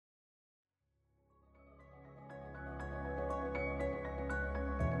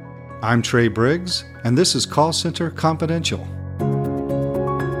I'm Trey Briggs, and this is Call Center Confidential.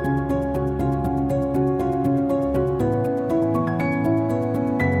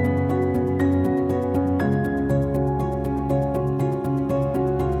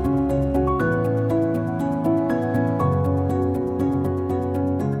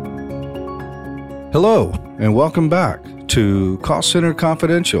 Hello, and welcome back to Call Center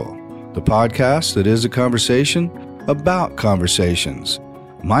Confidential, the podcast that is a conversation about conversations.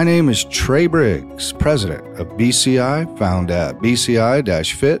 My name is Trey Briggs, president of BCI, found at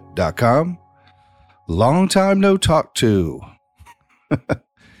bci-fit.com. Long time no talk to.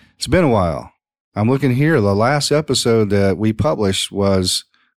 It's been a while. I'm looking here. The last episode that we published was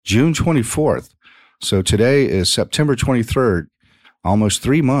June 24th. So today is September 23rd, almost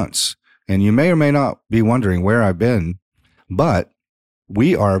 3 months. And you may or may not be wondering where I've been, but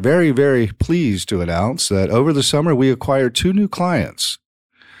we are very, very pleased to announce that over the summer we acquired 2 new clients.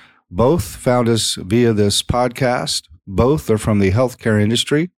 Both found us via this podcast. Both are from the healthcare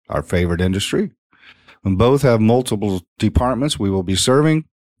industry, our favorite industry. And both have multiple departments we will be serving.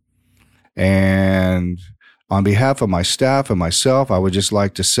 And on behalf of my staff and myself, I would just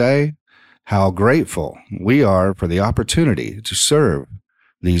like to say how grateful we are for the opportunity to serve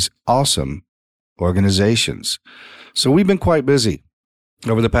these awesome organizations. So we've been quite busy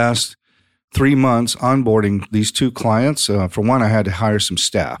over the past 3 months onboarding these 2 clients. For one, I had to hire some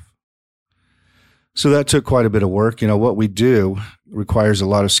staff. So that took quite a bit of work. You know, what we do requires a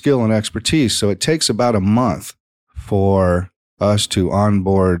lot of skill and expertise. So it takes about a month for us to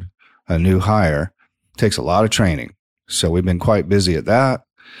onboard a new hire. It takes a lot of training. So we've been quite busy at that.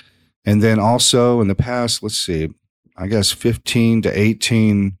 And then also in the past, 15 to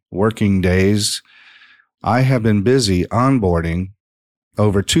 18 working days, I have been busy onboarding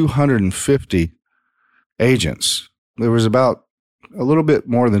over 250 agents. There was about a little bit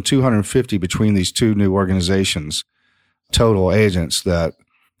more than 250 between these 2 new organizations, total agents that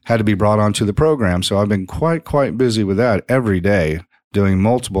had to be brought onto the program. So I've been quite busy with that every day, doing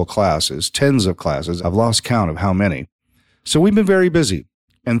multiple classes, tens of classes. I've lost count of how many. So we've been very busy,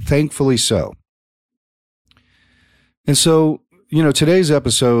 and thankfully so. And so, today's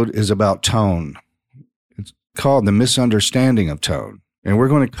episode is about tone. It's called The Misunderstanding of Tone. And we're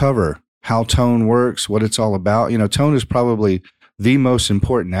going to cover how tone works, what it's all about. Tone is probably the most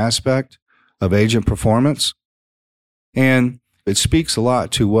important aspect of agent performance. And it speaks a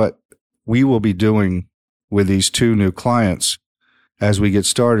lot to what we will be doing with these 2 new clients as we get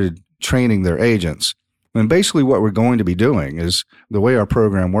started training their agents. And basically what we're going to be doing is the way our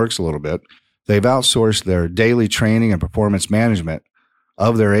program works a little bit. They've outsourced their daily training and performance management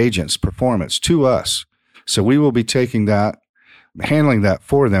of their agents' performance to us. So we will be taking that, handling that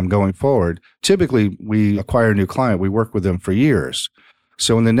for them going forward. Typically, we acquire a new client. We work with them for years.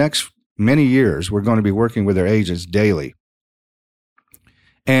 So in the next many years, we're going to be working with their agents daily.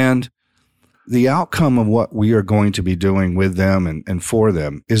 And the outcome of what we are going to be doing with them and for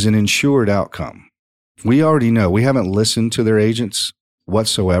them is an ensured outcome. We already know. We haven't listened to their agents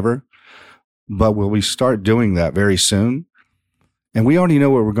whatsoever. But will we start doing that very soon? And we already know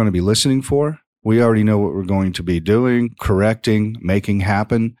what we're going to be listening for. We already know what we're going to be doing, correcting, making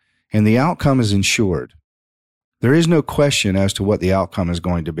happen. And the outcome is ensured. There is no question as to what the outcome is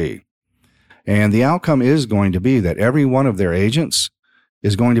going to be. And the outcome is going to be that every one of their agents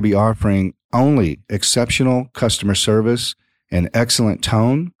is going to be offering only exceptional customer service and excellent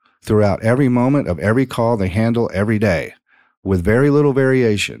tone throughout every moment of every call they handle every day with very little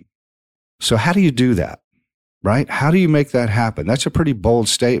variation. So how do you do that, right? How do you make that happen? That's a pretty bold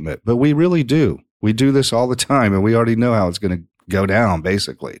statement, but we really do. We do this all the time, and we already know how it's going to go down,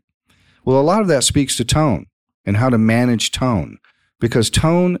 basically. Well, a lot of that speaks to tone and how to manage tone, because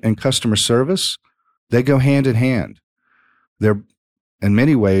tone and customer service, they go hand in hand. They're, in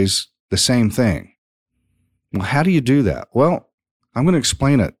many ways, the same thing. Well, how do you do that? Well, I'm going to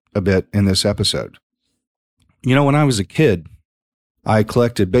explain it a bit in this episode. When I was a kid, I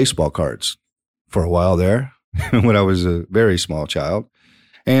collected baseball cards for a while there when I was a very small child.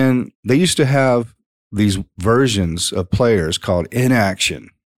 And they used to have these versions of players called in action.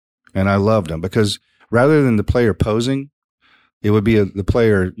 And I loved them because rather than the player posing, it would be the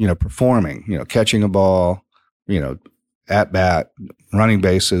player, performing, catching a ball, at bat, running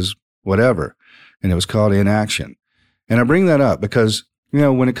bases, whatever. And it was called in action. And I bring that up because,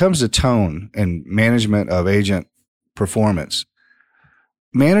 when it comes to tone and management of agent performance,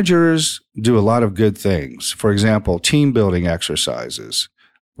 managers do a lot of good things. For example, team building exercises,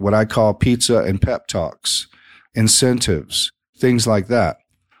 what I call pizza and pep talks, incentives, things like that,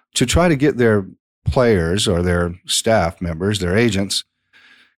 to try to get their players or their staff members, their agents,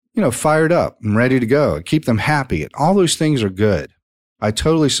 fired up and ready to go and keep them happy. And all those things are good. I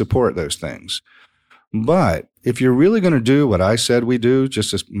totally support those things. But if you're really going to do what I said we do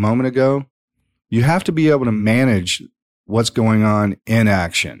just a moment ago, you have to be able to manage what's going on in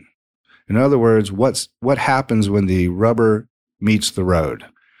action. In other words, what happens when the rubber meets the road?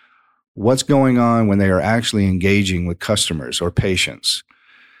 What's going on when they are actually engaging with customers or patients?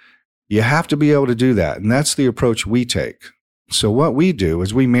 You have to be able to do that, and that's the approach we take. So what we do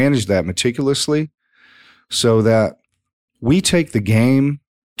is we manage that meticulously so that we take the game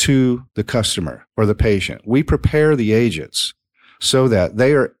to the customer or the patient. We prepare the agents so that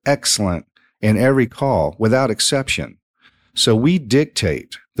they are excellent in every call without exception. So we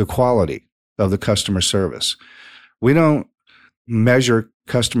dictate the quality of the customer service. We don't measure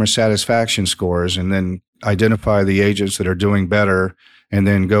customer satisfaction scores and then identify the agents that are doing better and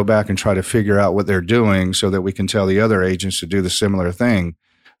then go back and try to figure out what they're doing so that we can tell the other agents to do the similar thing.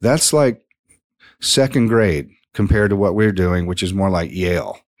 That's like second grade compared to what we're doing, which is more like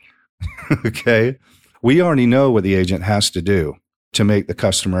Yale. Okay? We already know what the agent has to do to make the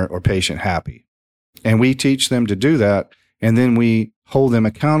customer or patient happy. And we teach them to do that, and then we hold them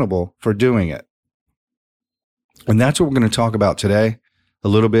accountable for doing it. And that's what we're going to talk about today a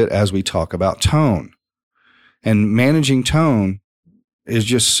little bit as we talk about tone. And managing tone is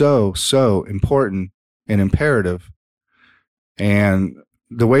just so important and imperative. And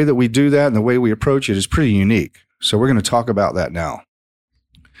the way that we do that and the way we approach it is pretty unique. So we're going to talk about that now.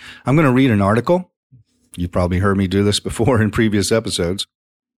 I'm going to read an article. You've probably heard me do this before in previous episodes.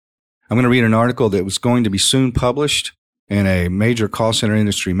 I'm going to read an article that was going to be soon published in a major call center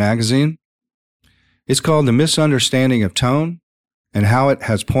industry magazine. It's called The Misunderstanding of Tone and How It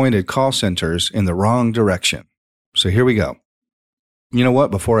Has Pointed Call Centers in the Wrong Direction. So here we go. You know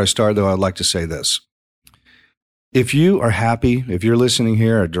what? Before I start, though, I'd like to say this. If you are happy, if you're listening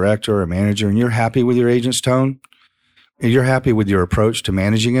here, a director or a manager, and you're happy with your agent's tone, and you're happy with your approach to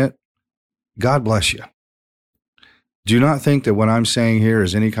managing it, God bless you. Do not think that what I'm saying here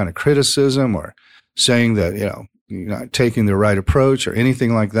is any kind of criticism or saying that, you're not taking the right approach or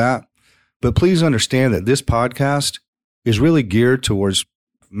anything like that. But please understand that this podcast is really geared towards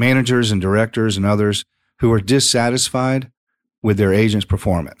managers and directors and others who are dissatisfied with their agent's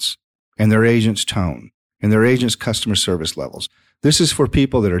performance and their agent's tone and their agent's customer service levels. This is for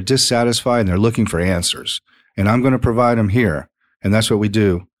people that are dissatisfied and they're looking for answers. And I'm going to provide them here. And that's what we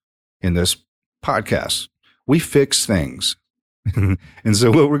do in this podcast. We fix things. And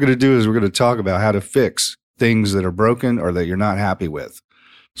so what we're going to do is we're going to talk about how to fix things that are broken or that you're not happy with.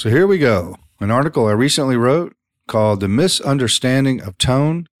 So here we go. An article I recently wrote called The Misunderstanding of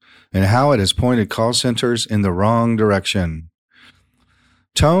Tone and How It Has Pointed Call Centers in the Wrong Direction.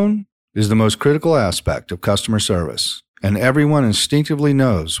 Tone is the most critical aspect of customer service, and everyone instinctively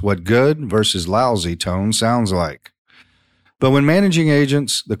knows what good versus lousy tone sounds like. But when managing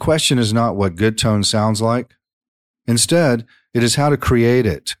agents, the question is not what good tone sounds like. Instead, it is how to create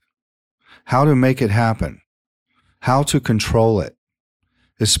it, how to make it happen, how to control it,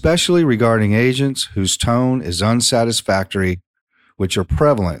 especially regarding agents whose tone is unsatisfactory, which are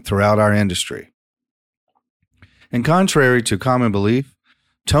prevalent throughout our industry. And contrary to common belief,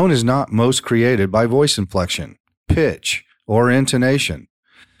 tone is not most created by voice inflection, pitch, or intonation.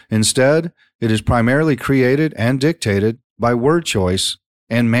 Instead, it is primarily created and dictated by word choice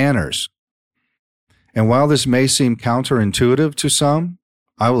and manners. And while this may seem counterintuitive to some,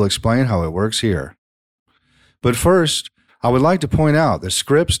 I will explain how it works here. But first, I would like to point out that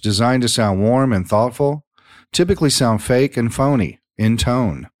scripts designed to sound warm and thoughtful typically sound fake and phony in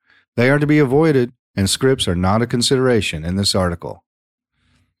tone. They are to be avoided, and scripts are not a consideration in this article.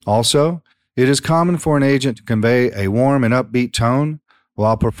 Also, it is common for an agent to convey a warm and upbeat tone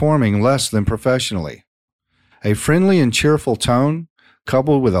while performing less than professionally. A friendly and cheerful tone,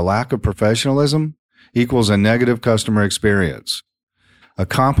 coupled with a lack of professionalism, equals a negative customer experience. A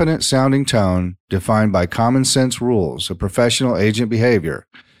competent sounding tone, defined by common sense rules of professional agent behavior,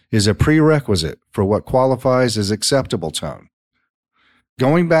 is a prerequisite for what qualifies as acceptable tone.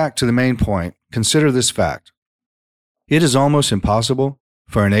 Going back to the main point, consider this fact. It is almost impossible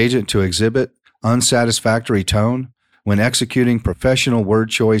for an agent to exhibit unsatisfactory tone when executing professional word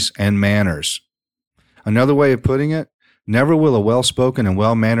choice and manners. Another way of putting it, never will a well-spoken and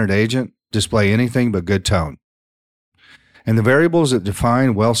well-mannered agent display anything but good tone. And the variables that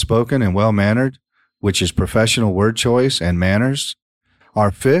define well-spoken and well-mannered, which is professional word choice and manners,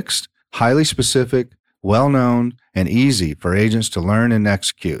 are fixed, highly specific, well-known, and easy for agents to learn and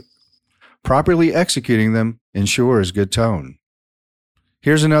execute. Properly executing them ensures good tone.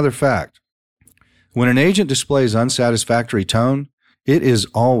 Here's another fact. When an agent displays unsatisfactory tone, It is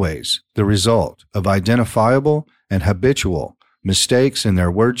always the result of identifiable and habitual mistakes in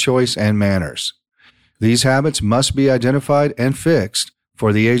their word choice and manners. These habits must be identified and fixed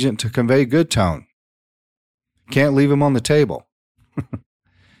for the agent to convey good tone. Can't leave them on the table.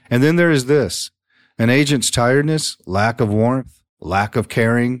 And then there is this. An agent's tiredness, lack of warmth, lack of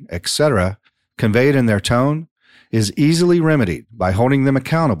caring, etc., conveyed in their tone, is easily remedied by holding them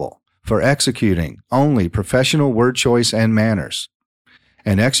accountable for executing only professional word choice and manners.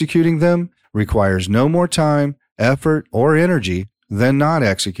 And executing them requires no more time, effort, or energy than not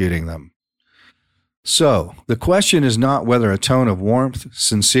executing them. So, the question is not whether a tone of warmth,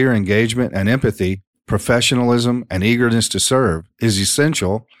 sincere engagement and empathy, professionalism, and eagerness to serve is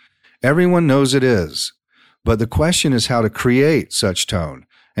essential. Everyone knows it is. But the question is how to create such tone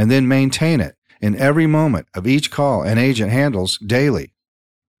and then maintain it in every moment of each call an agent handles daily.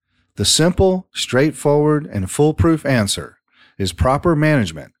 The simple, straightforward, and foolproof answer is proper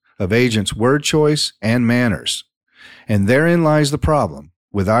management of agents' word choice and manners. And therein lies the problem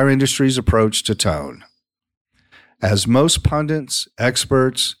with our industry's approach to tone. As most pundits,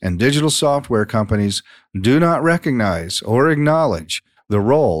 experts, and digital software companies do not recognize or acknowledge the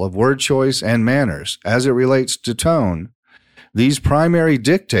role of word choice and manners as it relates to tone, these primary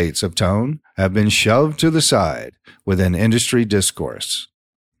dictates of tone have been shoved to the side within industry discourse.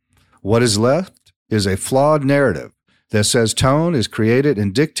 What is left is a flawed narrative that says tone is created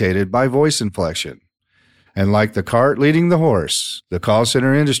and dictated by voice inflection. And like the cart leading the horse, the call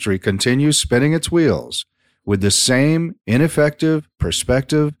center industry continues spinning its wheels with the same ineffective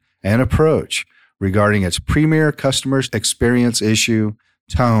perspective and approach regarding its premier customer experience issue,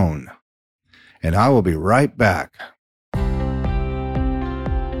 tone. And I will be right back.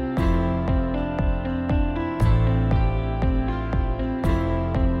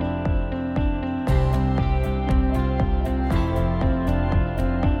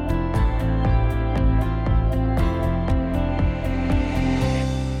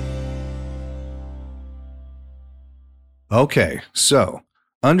 Okay, so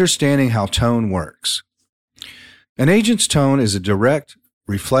understanding how tone works. An agent's tone is a direct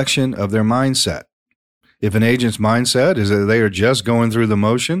reflection of their mindset. If an agent's mindset is that they are just going through the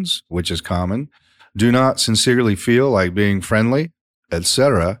motions, which is common, do not sincerely feel like being friendly,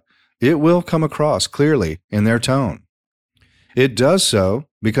 etc., it will come across clearly in their tone. It does so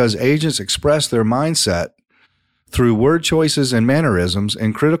because agents express their mindset through word choices and mannerisms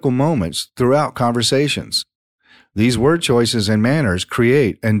in critical moments throughout conversations. These word choices and manners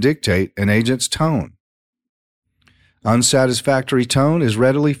create and dictate an agent's tone. Unsatisfactory tone is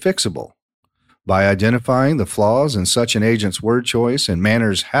readily fixable. By identifying the flaws in such an agent's word choice and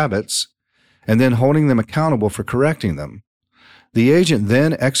manners habits, and then holding them accountable for correcting them, the agent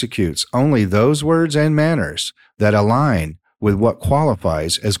then executes only those words and manners that align with what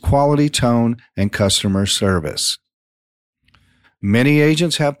qualifies as quality tone and customer service. Many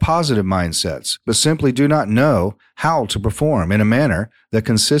agents have positive mindsets, but simply do not know how to perform in a manner that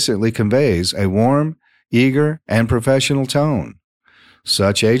consistently conveys a warm, eager, and professional tone.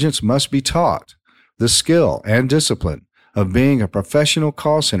 Such agents must be taught the skill and discipline of being a professional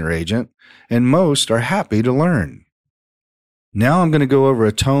call center agent, and most are happy to learn. Now I'm going to go over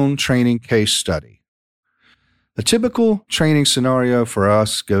a tone training case study. A typical training scenario for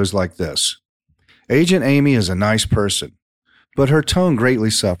us goes like this. Agent Amy is a nice person, but her tone greatly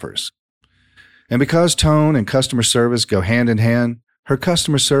suffers. And because tone and customer service go hand in hand, her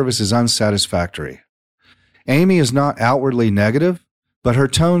customer service is unsatisfactory. Amy is not outwardly negative, but her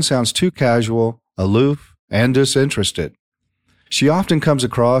tone sounds too casual, aloof, and disinterested. She often comes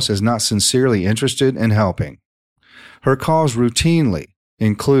across as not sincerely interested in helping. Her calls routinely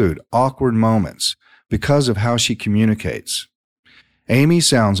include awkward moments because of how she communicates. Amy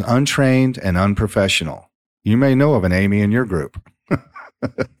sounds untrained and unprofessional. You may know of an Amy in your group.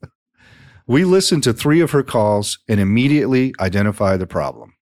 We listen to 3 of her calls and immediately identify the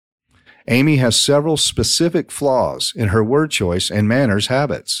problem. Amy has several specific flaws in her word choice and manners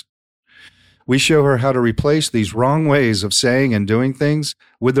habits. We show her how to replace these wrong ways of saying and doing things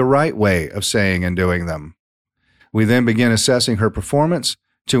with the right way of saying and doing them. We then begin assessing her performance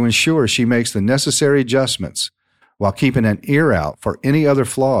to ensure she makes the necessary adjustments while keeping an ear out for any other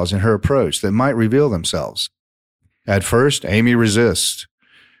flaws in her approach that might reveal themselves. At first, Amy resists.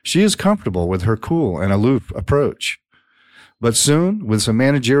 She is comfortable with her cool and aloof approach. But soon, with some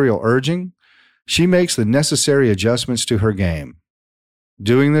managerial urging, she makes the necessary adjustments to her game.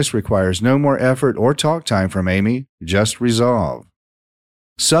 Doing this requires no more effort or talk time from Amy, just resolve.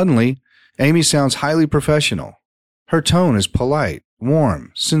 Suddenly, Amy sounds highly professional. Her tone is polite,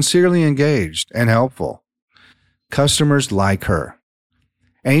 warm, sincerely engaged, and helpful. Customers like her.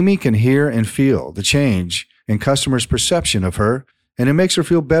 Amy can hear and feel the change in customers' perception of her, and it makes her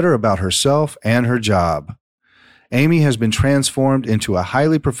feel better about herself and her job. Amy has been transformed into a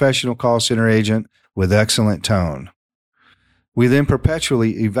highly professional call center agent with excellent tone. We then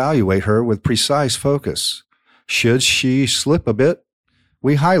perpetually evaluate her with precise focus. Should she slip a bit,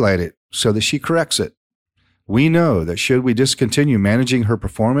 we highlight it so that she corrects it. We know that should we discontinue managing her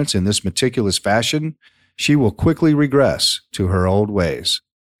performance in this meticulous fashion, she will quickly regress to her old ways.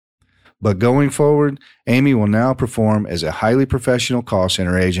 But going forward, Amy will now perform as a highly professional call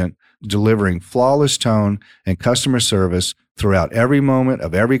center agent, delivering flawless tone and customer service throughout every moment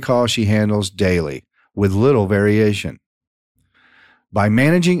of every call she handles daily, with little variation. By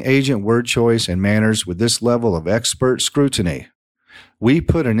managing agent word choice and manners with this level of expert scrutiny, we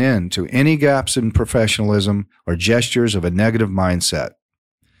put an end to any gaps in professionalism or gestures of a negative mindset.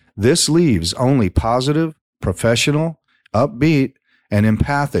 This leaves only positive, professional, upbeat, and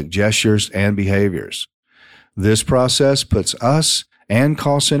empathic gestures and behaviors. This process puts us and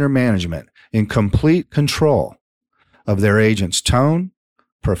call center management in complete control of their agents' tone,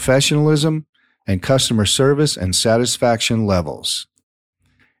 professionalism, and customer service and satisfaction levels.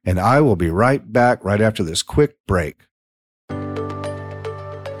 And I will be right back right after this quick break.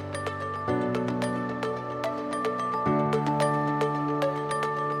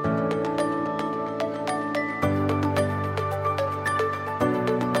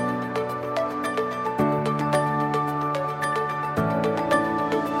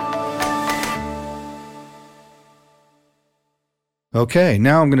 Okay,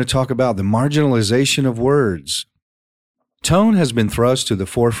 now I'm going to talk about the marginalization of words. Tone has been thrust to the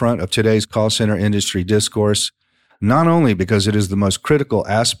forefront of today's call center industry discourse, not only because it is the most critical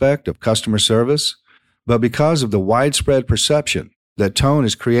aspect of customer service, but because of the widespread perception that tone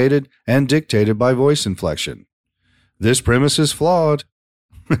is created and dictated by voice inflection. This premise is flawed.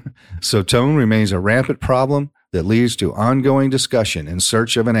 So tone remains a rampant problem that leads to ongoing discussion in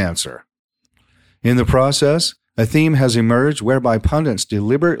search of an answer. In the process, a theme has emerged whereby pundits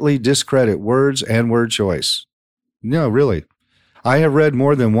deliberately discredit words and word choice. No, really. I have read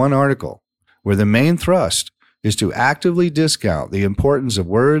more than one article where the main thrust is to actively discount the importance of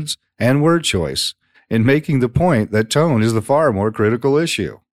words and word choice in making the point that tone is the far more critical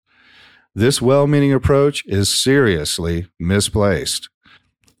issue. This well-meaning approach is seriously misplaced.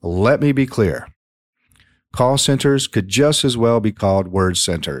 Let me be clear. Call centers could just as well be called word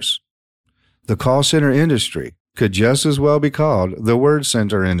centers. The call center industry could just as well be called the word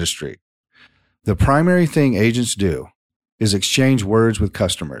center industry. The primary thing agents do is exchange words with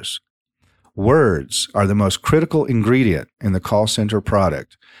customers. Words are the most critical ingredient in the call center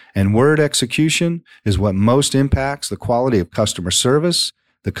product, and word execution is what most impacts the quality of customer service,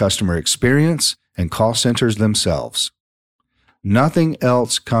 the customer experience, and call centers themselves. Nothing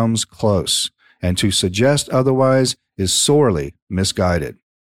else comes close, and to suggest otherwise is sorely misguided.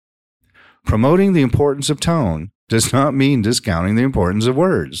 Promoting the importance of tone does not mean discounting the importance of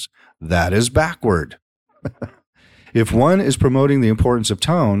words. That is backward. If one is promoting the importance of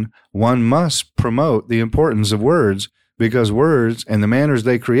tone, one must promote the importance of words, because words and the manners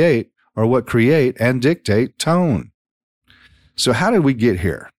they create are what create and dictate tone. So how did we get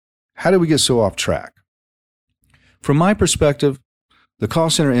here? How did we get so off track? From my perspective, the call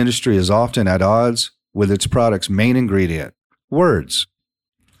center industry is often at odds with its product's main ingredient, words.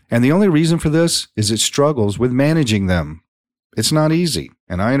 And the only reason for this is it struggles with managing them. It's not easy,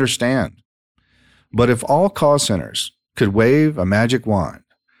 and I understand. But if all call centers could wave a magic wand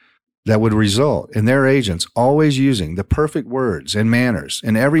that would result in their agents always using the perfect words and manners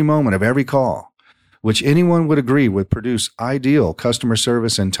in every moment of every call, which anyone would agree would produce ideal customer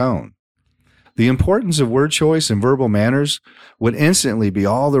service and tone, the importance of word choice and verbal manners would instantly be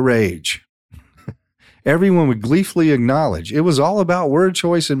all the rage. Everyone would gleefully acknowledge it was all about word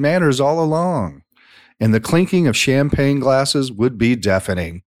choice and manners all along, and the clinking of champagne glasses would be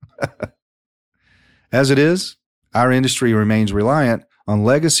deafening. As it is, our industry remains reliant on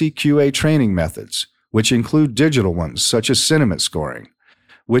legacy QA training methods, which include digital ones such as sentiment scoring,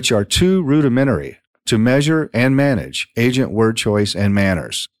 which are too rudimentary to measure and manage agent word choice and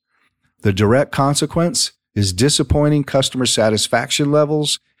manners. The direct consequence is disappointing customer satisfaction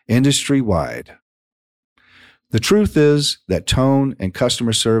levels industry-wide. The truth is that tone and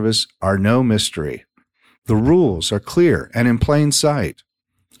customer service are no mystery. The rules are clear and in plain sight,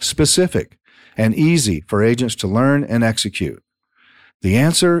 specific, and easy for agents to learn and execute. The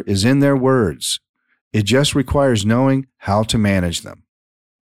answer is in their words. It just requires knowing how to manage them.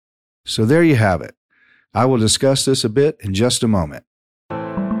 So there you have it. I will discuss this a bit in just a moment.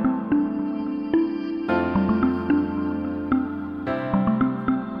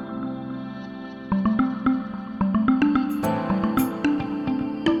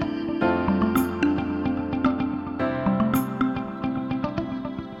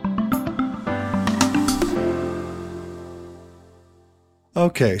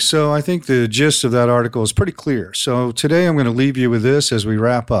 Okay, so I think the gist of that article is pretty clear. So today I'm going to leave you with this as we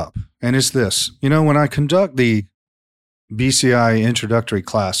wrap up. And it's this. When I conduct the BCI introductory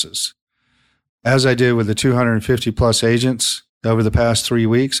classes, as I did with the 250 plus agents over the past 3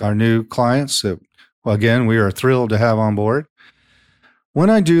 weeks, our new clients that, well, again, we are thrilled to have on board. When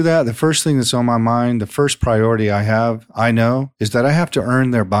I do that, the first thing that's on my mind, the first priority I know, is that I have to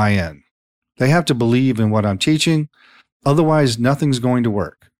earn their buy-in. They have to believe in what I'm teaching. Otherwise, nothing's going to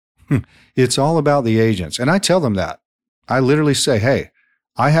work. It's all about the agents. And I tell them that. I literally say, hey,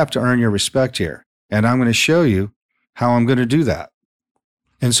 I have to earn your respect here. And I'm going to show you how I'm going to do that.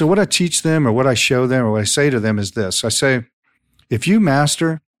 And so what I teach them or what I show them or what I say to them is this. I say, if you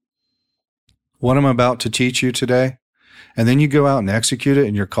master what I'm about to teach you today, and then you go out and execute it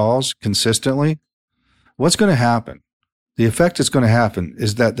in your calls consistently, what's going to happen? The effect that's going to happen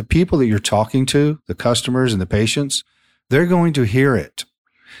is that the people that you're talking to, the customers and the patients, they're going to hear it.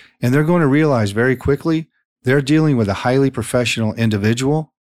 And they're going to realize very quickly they're dealing with a highly professional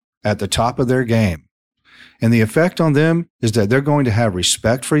individual at the top of their game. And the effect on them is that they're going to have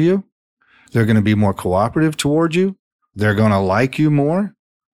respect for you. They're going to be more cooperative toward you. They're going to like you more.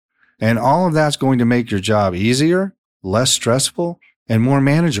 And all of that's going to make your job easier, less stressful, and more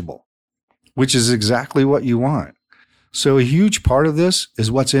manageable, which is exactly what you want. So a huge part of this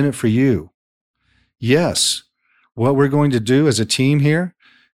is what's in it for you. Yes, what we're going to do as a team here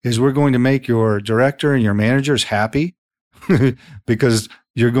is we're going to make your director and your managers happy because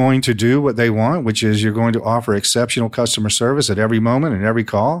you're going to do what they want, which is you're going to offer exceptional customer service at every moment and every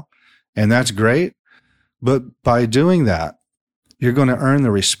call. And that's great. But by doing that, you're going to earn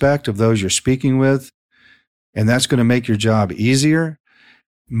the respect of those you're speaking with. And that's going to make your job easier.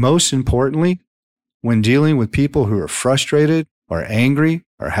 Most importantly, when dealing with people who are frustrated or angry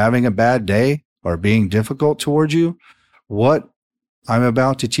or having a bad day or being difficult towards you, what I'm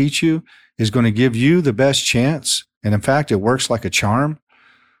about to teach you is going to give you the best chance. And in fact, it works like a charm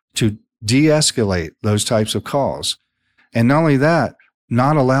to de-escalate those types of calls. And not only that,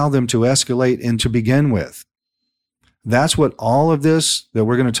 not allow them to escalate and to begin with. That's what all of this that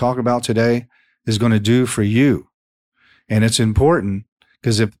we're going to talk about today is going to do for you. And it's important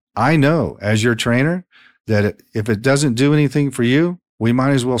because if I know as your trainer that if it doesn't do anything for you, we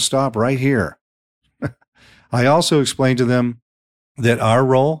might as well stop right here. I also explained to them that our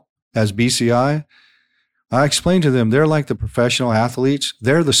role as BCI, I explained to them they're like the professional athletes.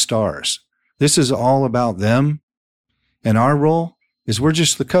 They're the stars. This is all about them. And our role is we're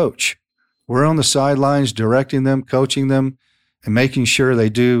just the coach. We're on the sidelines directing them, coaching them, and making sure they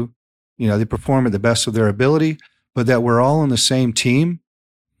do, they perform at the best of their ability, but that we're all on the same team.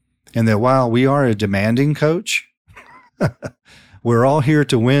 And that while we are a demanding coach, we're all here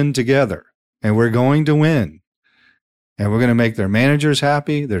to win together. And we're going to win. And we're going to make their managers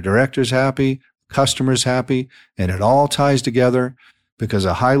happy, their directors happy, customers happy, and it all ties together because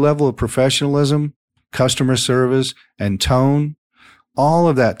a high level of professionalism, customer service, and tone, all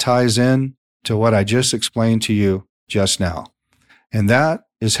of that ties in to what I just explained to you just now. And that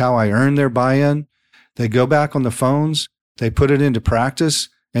is how I earn their buy-in. They go back on the phones, they put it into practice,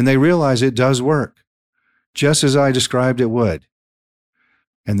 and they realize it does work, just as I described it would.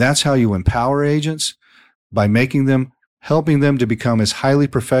 And that's how you empower agents, by helping them to become as highly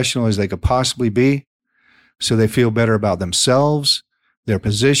professional as they could possibly be, so they feel better about themselves, their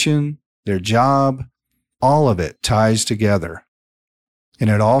position, their job. All of it ties together.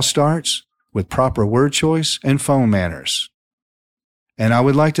 And it all starts with proper word choice and phone manners. And I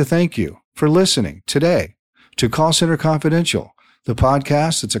would like to thank you for listening today to Call Center Confidential, the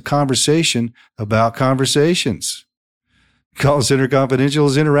podcast that's a conversation about conversations. Call Center Confidential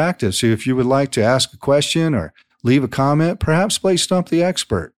is interactive, so if you would like to ask a question or leave a comment, perhaps play Stump the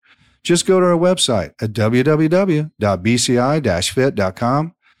Expert, just go to our website at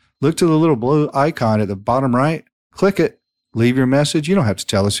www.bci-fit.com. Look to the little blue icon at the bottom right, click it, leave your message. You don't have to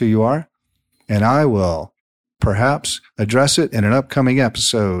tell us who you are, and I will perhaps address it in an upcoming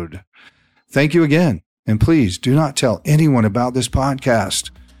episode. Thank you again, and please do not tell anyone about this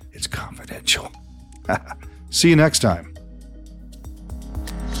podcast. It's confidential. See you next time.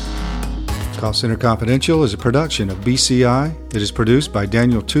 Call Center Confidential is a production of BCI. It is produced by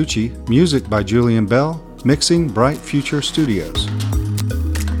Daniel Tucci, music by Julian Bell, mixing Bright Future Studios.